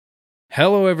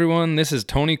Hello everyone, this is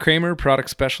Tony Kramer, Product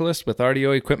Specialist with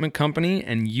RDO Equipment Company,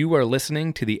 and you are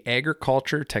listening to the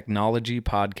Agriculture Technology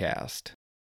Podcast.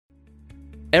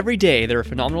 Every day, there are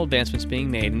phenomenal advancements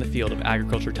being made in the field of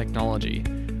agriculture technology.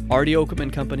 RDO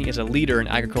Equipment Company is a leader in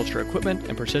agriculture equipment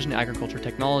and precision agriculture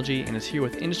technology and is here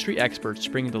with industry experts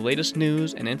bringing the latest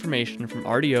news and information from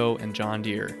RDO and John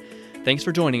Deere. Thanks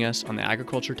for joining us on the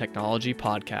Agriculture Technology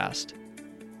Podcast.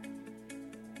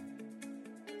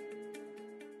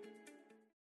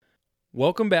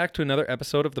 Welcome back to another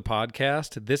episode of the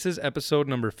podcast. This is episode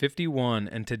number 51,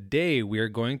 and today we are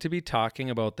going to be talking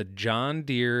about the John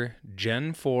Deere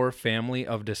Gen 4 family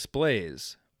of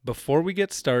displays. Before we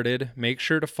get started, make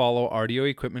sure to follow RDO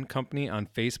Equipment Company on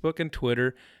Facebook and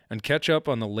Twitter and catch up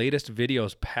on the latest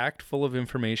videos packed full of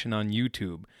information on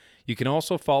YouTube. You can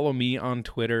also follow me on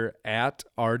Twitter at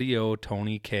RDO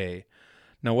Tony K.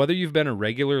 Now, whether you've been a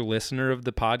regular listener of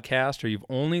the podcast or you've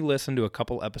only listened to a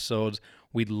couple episodes,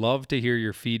 we'd love to hear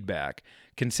your feedback.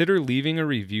 Consider leaving a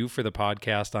review for the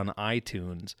podcast on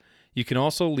iTunes. You can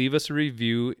also leave us a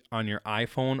review on your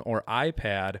iPhone or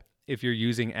iPad if you're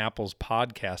using Apple's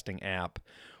podcasting app.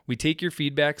 We take your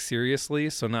feedback seriously,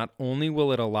 so not only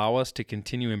will it allow us to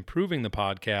continue improving the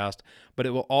podcast, but it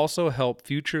will also help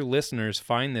future listeners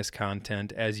find this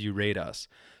content as you rate us.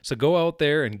 So go out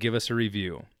there and give us a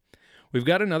review. We've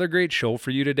got another great show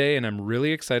for you today, and I'm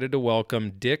really excited to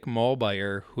welcome Dick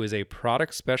Malbeier, who is a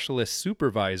product specialist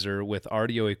supervisor with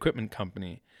RDO Equipment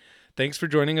Company. Thanks for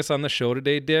joining us on the show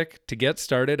today, Dick. To get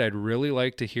started, I'd really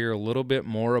like to hear a little bit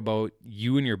more about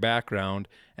you and your background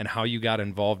and how you got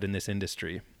involved in this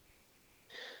industry.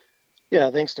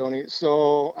 Yeah, thanks, Tony.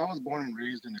 So I was born and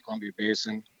raised in the Columbia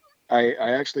Basin. I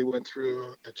actually went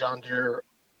through the John Deere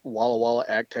Walla Walla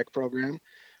Ag Tech program.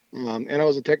 And I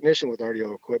was a technician with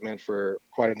RDO Equipment for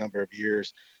quite a number of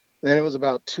years. Then it was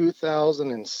about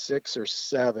 2006 or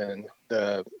 7,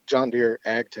 the John Deere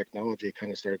Ag Technology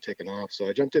kind of started taking off. So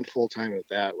I jumped in full time with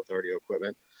that with RDO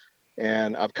Equipment.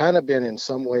 And I've kind of been in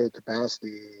some way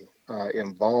capacity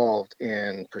involved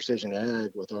in precision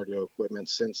ag with RDO Equipment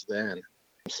since then.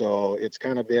 So it's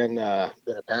kind of been a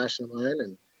passion of mine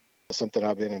and something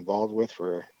I've been involved with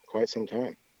for quite some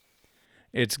time.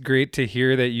 It's great to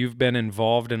hear that you've been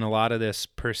involved in a lot of this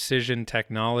precision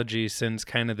technology since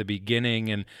kind of the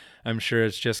beginning, and I'm sure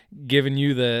it's just given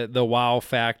you the wow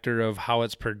factor of how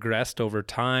it's progressed over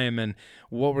time. And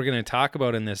what we're going to talk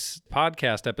about in this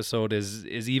podcast episode is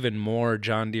even more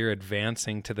John Deere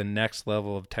advancing to the next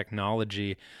level of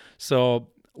technology. So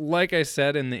like I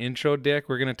said in the intro, Dick,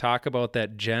 we're going to talk about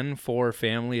that Gen 4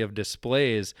 family of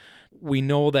displays. We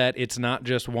know that it's not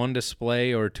just one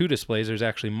display or two displays. There's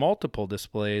actually multiple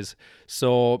displays.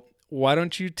 So why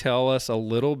don't you tell us a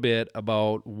little bit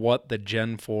about what the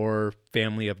Gen 4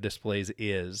 family of displays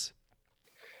is?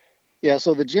 Yeah,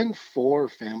 so the Gen 4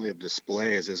 family of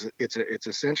displays it's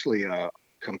essentially a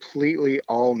completely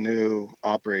all new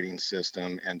operating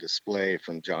system and display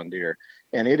from John Deere.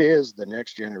 And it is the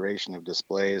next generation of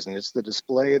displays, and it's the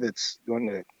display that's going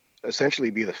to essentially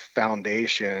be the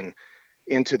foundation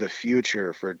into the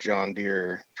future for John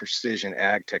Deere precision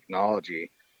ag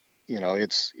technology. You know,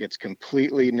 it's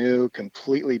completely new,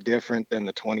 completely different than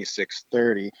the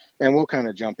 2630, and we'll kind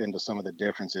of jump into some of the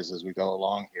differences as we go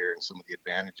along here and some of the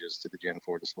advantages to the Gen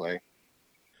 4 display.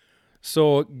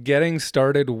 So getting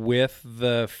started with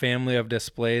the family of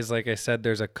displays, like I said,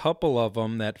 there's a couple of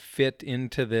them that fit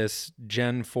into this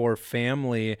Gen 4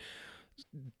 family.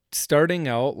 Starting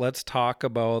out, let's talk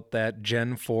about that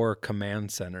Gen 4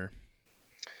 Command Center.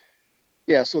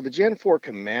 Yeah, so the Gen 4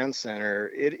 Command Center,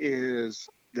 it is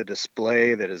the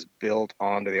display that is built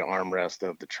onto the armrest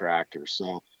of the tractor.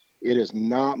 So it is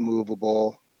not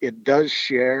movable. It does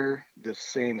share the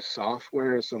same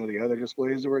software as some of the other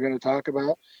displays that we're going to talk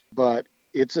about, but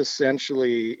it's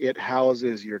essentially, it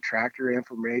houses your tractor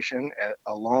information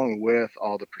along with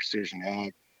all the precision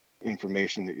ag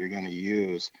information that you're going to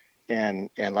use.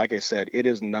 And like I said, it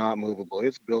is not movable.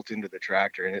 It's built into the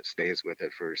tractor and it stays with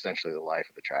it for essentially the life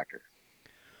of the tractor.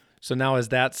 So now, is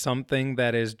that something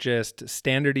that is just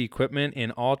standard equipment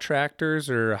in all tractors,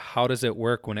 or how does it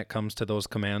work when it comes to those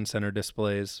Command Center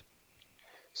displays?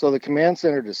 So the Command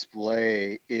Center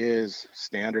display is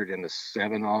standard in the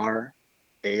 7R,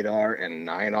 8R, and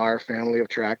 9R family of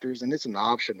tractors, and it's an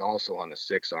option also on the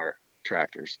 6R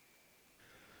tractors.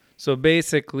 So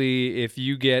basically, if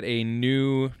you get a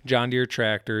new John Deere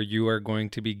tractor, you are going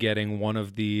to be getting one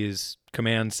of these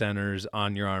Command Centers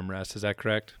on your armrest. Is that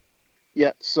correct?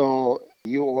 Yeah, so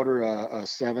you order a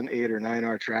 7, 8, or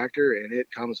 9R tractor, and it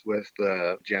comes with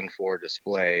the Gen 4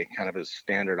 display kind of as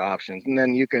standard options. And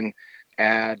then you can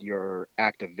add your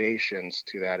activations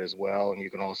to that as well. And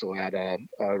you can also add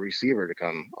a receiver to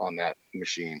come on that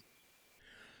machine.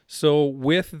 So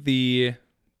with the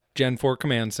Gen 4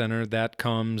 Command Center, that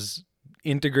comes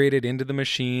integrated into the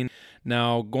machine.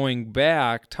 Now, going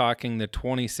back, talking the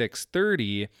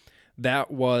 2630, that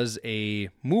was a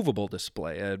movable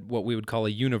display, what we would call a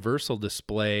universal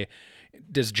display.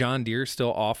 Does John Deere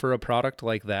still offer a product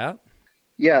like that?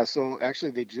 Yeah, so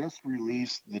actually they just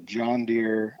released the John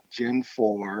Deere Gen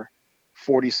 4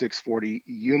 4640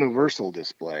 universal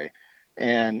display.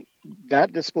 And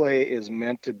that display is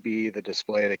meant to be the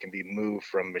display that can be moved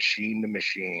from machine to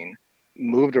machine,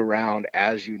 moved around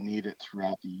as you need it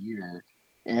throughout the year.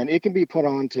 And it can be put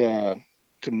on to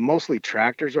mostly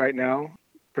tractors right now,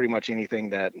 pretty much anything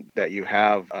that you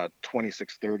have a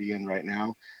 2630 in right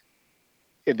now.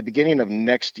 At the beginning of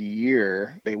next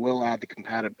year, they will add the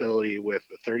compatibility with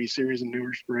the 30 series and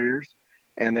newer sprayers.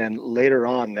 And then later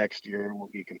on next year will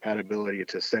be compatibility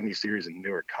to 70 series and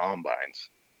newer combines.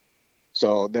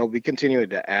 So they'll be continuing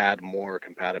to add more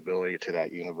compatibility to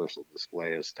that universal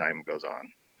display as time goes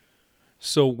on.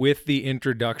 So with the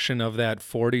introduction of that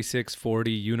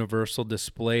 4640 universal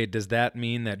display, does that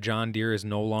mean that John Deere is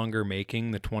no longer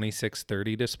making the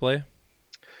 2630 display?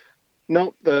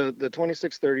 No, the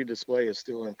 2630 display is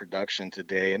still in production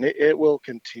today, and it will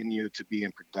continue to be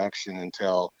in production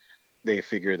until they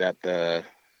figure that the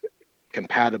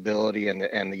compatibility and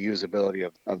the usability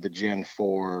of the Gen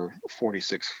 4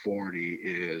 4640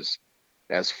 is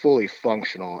as fully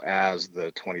functional as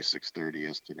the 2630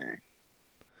 is today.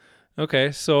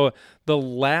 Okay, so the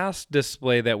last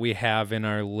display that we have in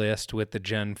our list with the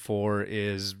Gen 4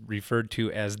 is referred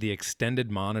to as the extended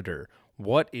monitor.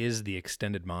 What is the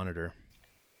extended monitor?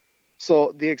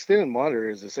 So the extended monitor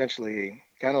is essentially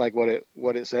kind of like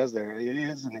what it says there. It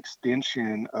is an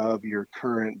extension of your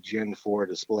current Gen 4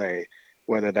 display,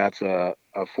 whether that's a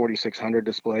 4600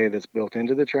 display that's built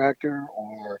into the tractor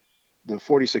or the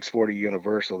 4640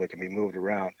 universal that can be moved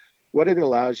around. What it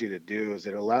allows you to do is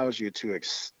it allows you to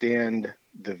extend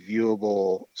the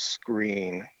viewable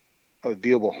screen,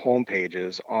 viewable home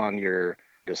pages on your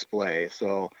display.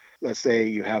 So let's say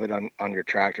you have it on your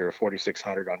tractor, a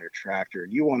 4600 on your tractor.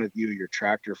 You want to view your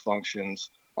tractor functions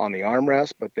on the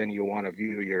armrest, but then you want to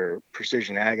view your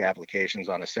precision ag applications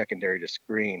on a secondary to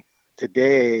screen.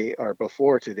 Today, or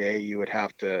before today, you would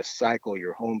have to cycle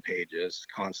your home pages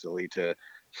constantly to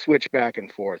switch back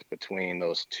and forth between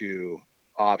those two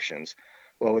options.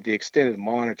 Well, with the extended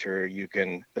monitor, you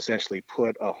can essentially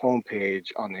put a home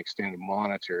page on the extended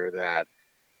monitor that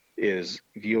is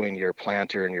viewing your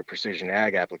planter and your precision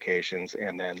ag applications,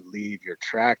 and then leave your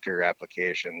tractor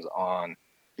applications on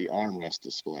the armrest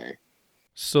display.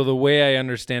 So the way I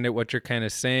understand it, what you're kind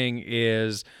of saying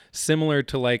is similar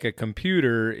to like a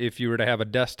computer. If you were to have a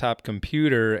desktop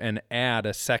computer and add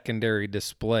a secondary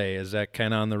display, is that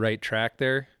kind of on the right track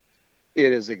there?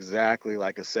 It is exactly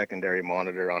like a secondary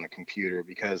monitor on a computer,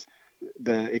 because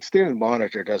the extended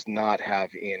monitor does not have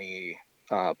any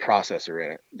processor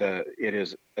in it. It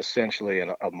is essentially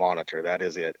a monitor. That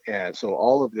is it. And so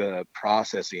all of the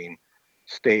processing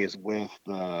stays with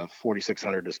the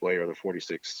 4600 display or the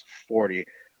 4640,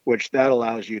 which that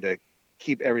allows you to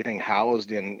keep everything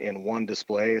housed in one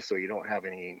display, so you don't have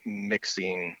any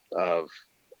mixing of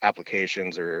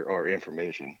applications or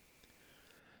information.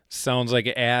 Sounds like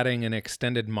adding an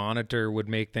extended monitor would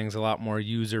make things a lot more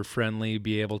user-friendly,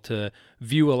 be able to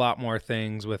view a lot more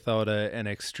things without an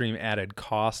extreme added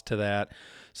cost to that.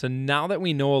 So now that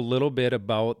we know a little bit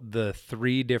about the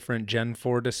 3 different Gen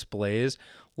 4 displays,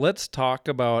 let's talk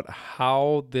about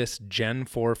how this Gen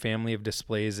 4 family of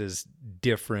displays is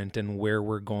different and where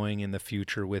we're going in the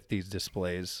future with these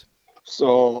displays.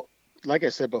 So, like I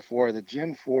said before, the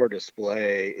Gen 4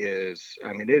 display it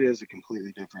is a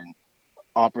completely different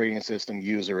operating system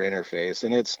user interface,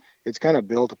 and it's kind of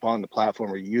built upon the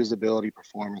platform of usability,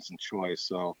 performance, and choice.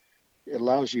 So it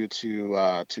allows you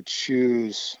to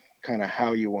choose kind of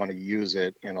how you want to use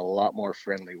it in a lot more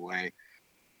friendly way.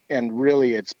 And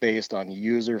really, it's based on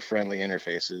user-friendly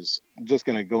interfaces. I'm just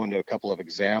going to go into a couple of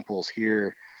examples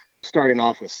here, starting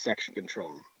off with section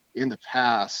control. In the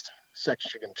past,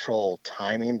 section control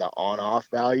timing, the on-off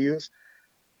values,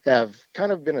 have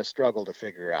kind of been a struggle to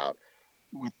figure out.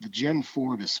 With the Gen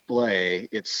 4 display,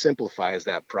 it simplifies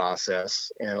that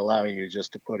process and allowing you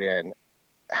just to put in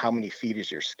how many feet is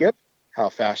your skip, how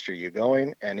fast are you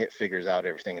going, and it figures out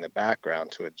everything in the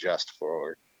background to adjust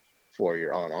for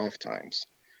your on-off times.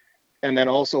 And then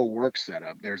also work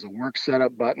setup. There's a work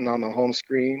setup button on the home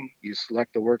screen. You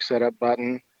select the work setup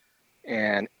button,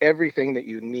 and everything that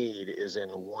you need is in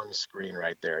one screen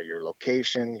right there. Your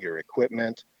location, your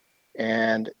equipment,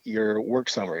 and your work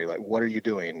summary, like what are you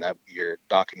doing, that your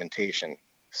documentation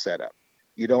setup.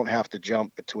 You don't have to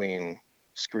jump between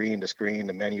screen to screen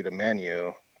to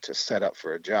menu to set up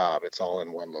for a job. It's all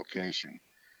in one location.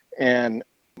 And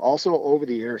also over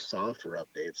the air software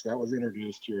updates that was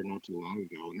introduced here not too long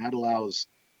ago, and that allows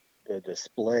the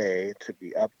display to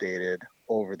be updated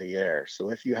over the air.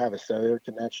 So if you have a cellular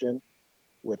connection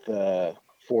with a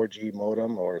 4G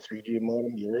modem or a 3G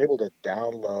modem, you're able to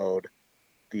download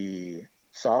the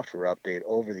software update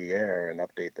over the air and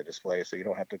update the display, so you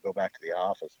don't have to go back to the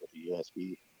office with a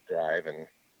USB drive and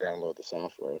download the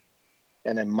software.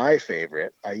 And then my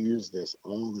favorite, I use this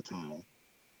all the time,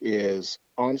 is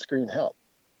on-screen help.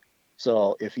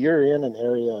 So if you're in an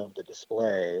area of the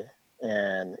display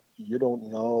and you don't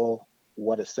know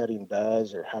what a setting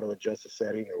does or how to adjust a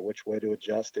setting or which way to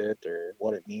adjust it or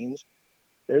what it means,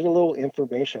 there's a little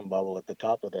information bubble at the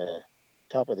top of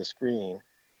the screen.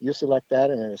 You select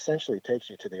that and it essentially takes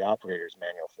you to the operator's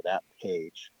manual for that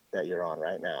page that you're on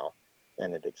right now.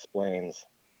 And it explains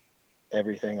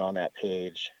everything on that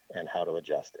page and how to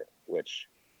adjust it, which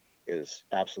is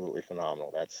absolutely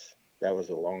phenomenal. That was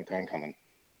a long time coming.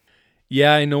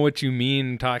 Yeah, I know what you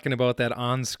mean talking about that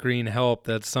on-screen help.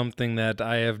 That's something that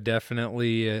I have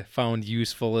definitely found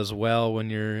useful as well when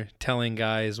you're telling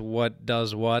guys what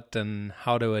does what and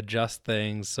how to adjust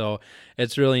things. So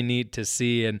it's really neat to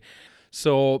see. And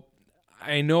so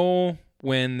I know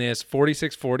when this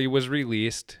 4640 was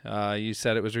released, you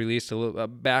said it was released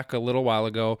back a little while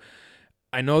ago.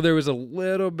 I know there was a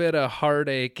little bit of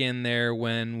heartache in there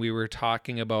when we were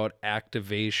talking about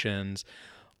activations.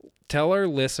 Tell our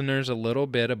listeners a little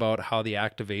bit about how the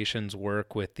activations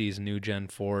work with these new Gen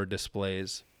 4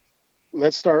 displays.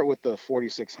 Let's start with the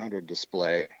 4600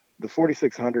 display. The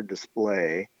 4600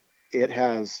 display, it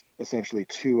has essentially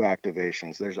two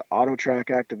activations. There's an auto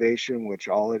track activation, which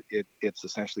it's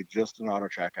essentially just an auto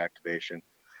track activation.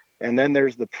 And then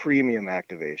there's the premium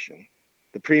activation.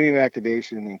 The premium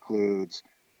activation includes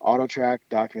auto track,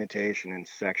 documentation, and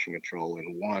section control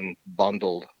in one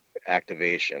bundled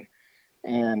activation.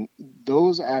 And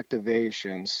those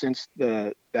activations, since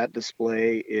that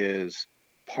display is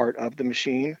part of the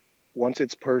machine, once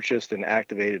it's purchased and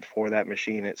activated for that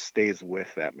machine, it stays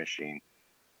with that machine.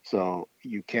 So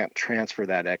you can't transfer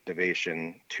that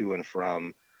activation to and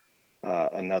from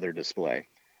another display.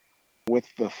 With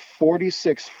the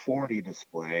 4640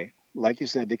 display, like you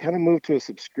said, they kind of moved to a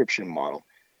subscription model.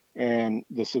 And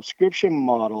the subscription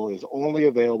model is only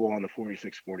available on the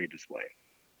 4640 display.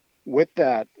 With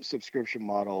that subscription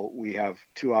model, we have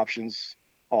two options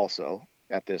also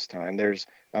at this time. There's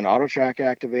an auto track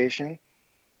activation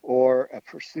or a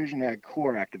precision ag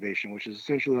core activation, which is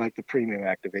essentially like the premium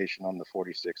activation on the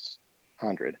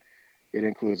 4600. It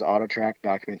includes auto track,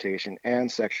 documentation,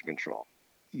 and section control.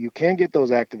 You can get those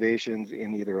activations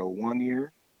in either a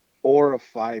 1-year or a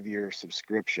 5-year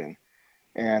subscription.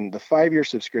 And the 5-year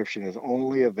subscription is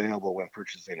only available when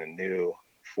purchasing a new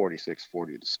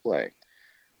 4640 display.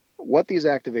 What these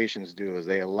activations do is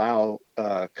they allow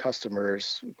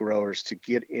customers, growers, to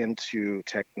get into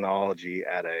technology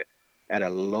at a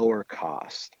lower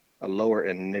cost, a lower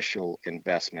initial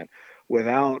investment,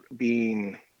 without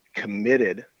being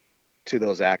committed to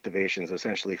those activations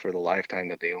essentially for the lifetime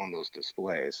that they own those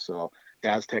displays. So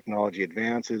as technology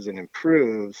advances and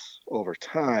improves over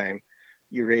time,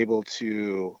 you're able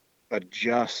to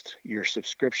adjust your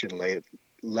subscription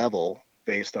level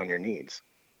based on your needs.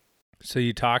 So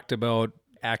you talked about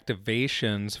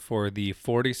activations for the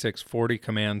 4640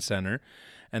 Command Center,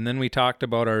 and then we talked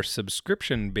about our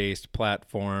subscription-based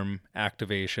platform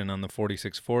activation on the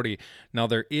 4640. Now,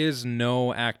 there is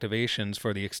no activations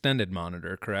for the extended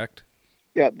monitor, correct?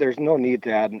 Yeah, there's no need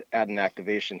to add an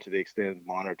activation to the extended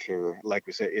monitor. Like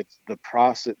we said, it's the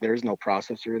process. There's no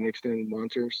processor in the extended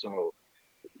monitor, so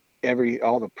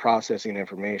all the processing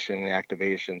information,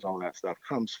 activations, all that stuff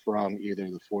comes from either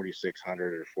the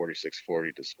 4600 or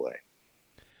 4640 display.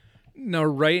 Now,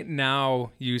 right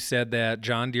now, you said that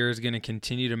John Deere is going to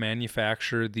continue to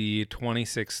manufacture the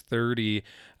 2630.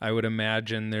 I would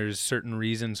imagine there's certain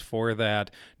reasons for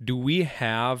that. Do we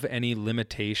have any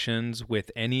limitations with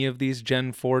any of these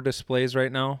Gen 4 displays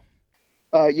right now?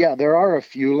 Yeah, there are a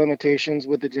few limitations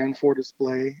with the Gen 4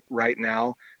 display right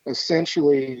now.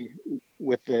 Essentially,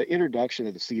 with the introduction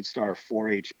of the SeedStar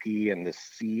 4HP and the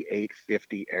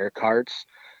C850 air carts,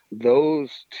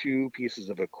 those two pieces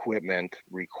of equipment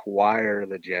require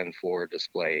the Gen 4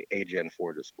 display, a Gen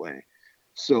 4 display.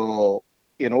 So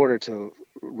in order to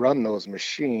run those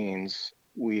machines,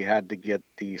 we had to get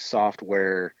the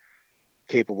software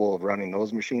capable of running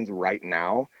those machines right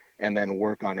now and then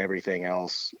work on everything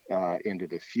else into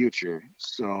the future.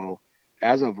 So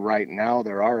as of right now,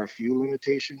 there are a few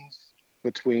limitations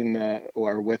between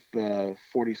with the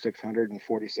 4600 and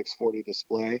 4640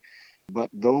 display, but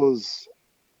those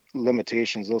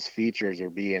limitations, those features are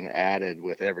being added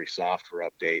with every software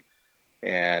update,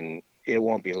 and it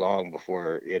won't be long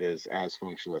before it is as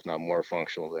functional, if not more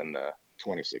functional, than the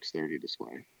 2630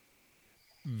 display.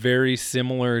 Very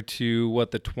similar to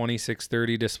what the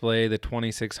 2630 display, the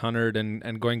 2600,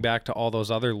 and going back to all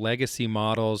those other legacy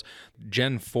models,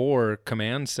 Gen 4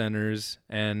 command centers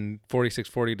and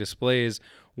 4640 displays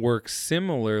work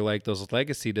similar like those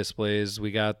legacy displays. We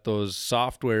got those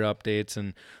software updates,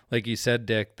 and like you said,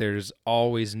 Dick, there's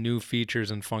always new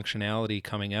features and functionality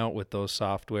coming out with those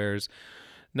softwares.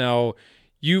 Now,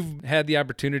 you've had the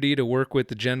opportunity to work with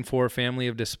the Gen 4 family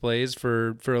of displays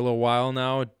for a little while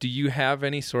now. Do you have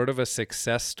any sort of a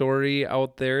success story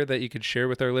out there that you could share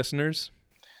with our listeners?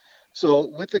 So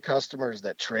with the customers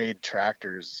that trade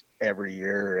tractors every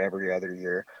year or every other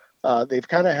year, they've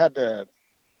kind of had to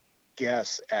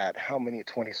guess at how many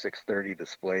 2630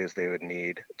 displays they would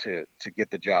need to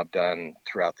get the job done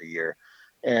throughout the year.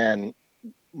 And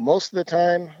most of the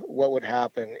time, what would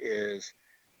happen is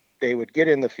they would get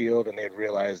in the field and they'd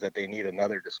realize that they need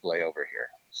another display over here.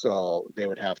 So they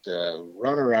would have to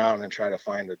run around and try to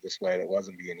find a display that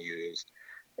wasn't being used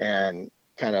and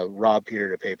kind of rob Peter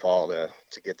to pay Paul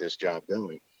to get this job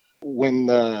going. When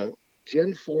the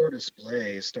Gen 4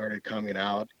 display started coming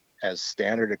out as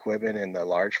standard equipment in the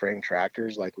large frame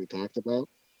tractors like we talked about,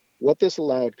 what this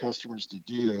allowed customers to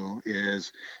do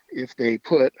is if they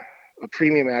put a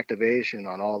premium activation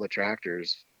on all the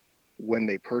tractors when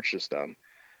they purchased them,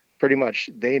 pretty much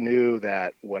they knew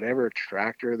that whatever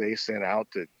tractor they sent out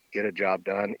to get a job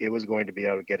done, it was going to be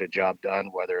able to get a job done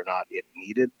whether or not it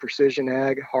needed precision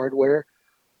ag hardware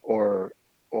or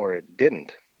it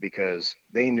didn't, because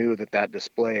they knew that that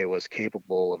display was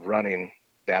capable of running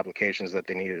the applications that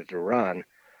they needed to run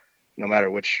no matter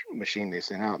which machine they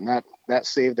sent out. And that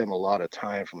saved them a lot of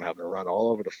time from having to run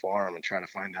all over the farm and try to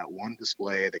find that one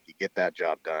display that could get that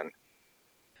job done.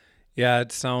 Yeah,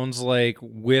 it sounds like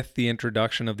with the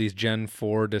introduction of these Gen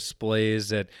 4 displays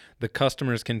that the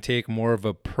customers can take more of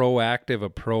a proactive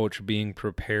approach, being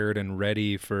prepared and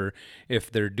ready for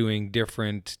if they're doing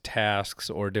different tasks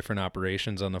or different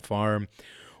operations on the farm.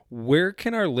 Where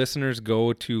can our listeners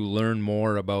go to learn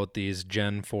more about these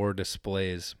Gen 4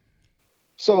 displays?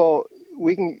 So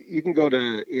you can go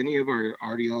to any of our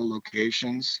RDO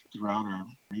locations throughout our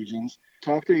regions.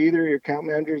 Talk to either your account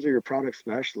managers or your product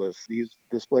specialists. These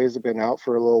displays have been out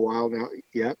for a little while now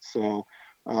yet, so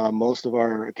most of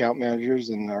our account managers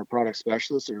and our product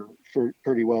specialists are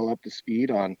pretty well up to speed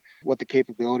on what the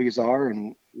capabilities are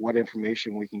and what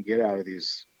information we can get out of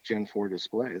these Gen 4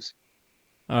 displays.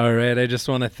 All right, I just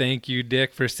want to thank you,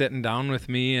 Dick, for sitting down with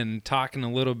me and talking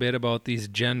a little bit about these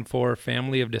Gen 4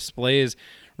 family of displays.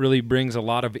 Really brings a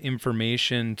lot of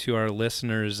information to our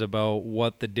listeners about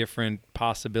what the different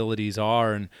possibilities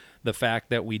are, and the fact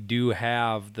that we do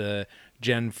have the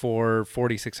Gen 4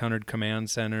 4600 command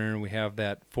center, we have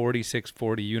that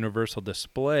 4640 universal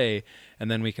display, and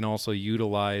then we can also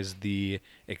utilize the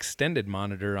extended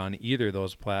monitor on either of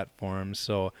those platforms.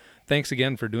 So thanks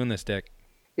again for doing this, Dick.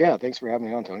 Yeah, thanks for having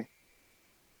me on, Tony.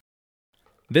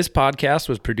 This podcast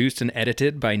was produced and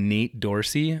edited by Nate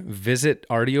Dorsey. Visit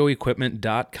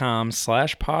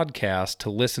rdioequipment.com/podcast to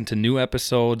listen to new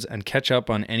episodes and catch up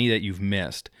on any that you've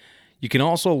missed. You can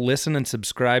also listen and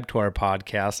subscribe to our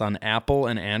podcast on Apple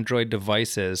and Android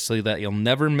devices so that you'll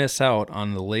never miss out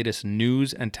on the latest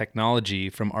news and technology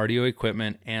from RDO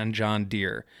Equipment and John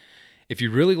Deere. If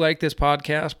you really like this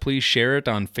podcast, please share it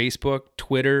on Facebook,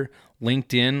 Twitter,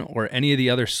 LinkedIn, or any of the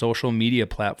other social media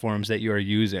platforms that you are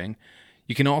using.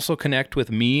 You can also connect with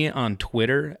me on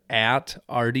Twitter at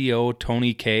RDO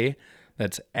Tony K.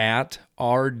 That's at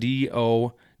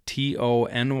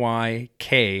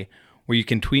RDOTONYK, where you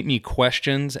can tweet me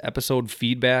questions, episode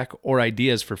feedback, or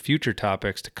ideas for future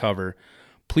topics to cover.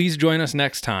 Please join us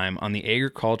next time on the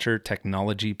Agriculture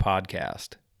Technology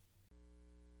Podcast.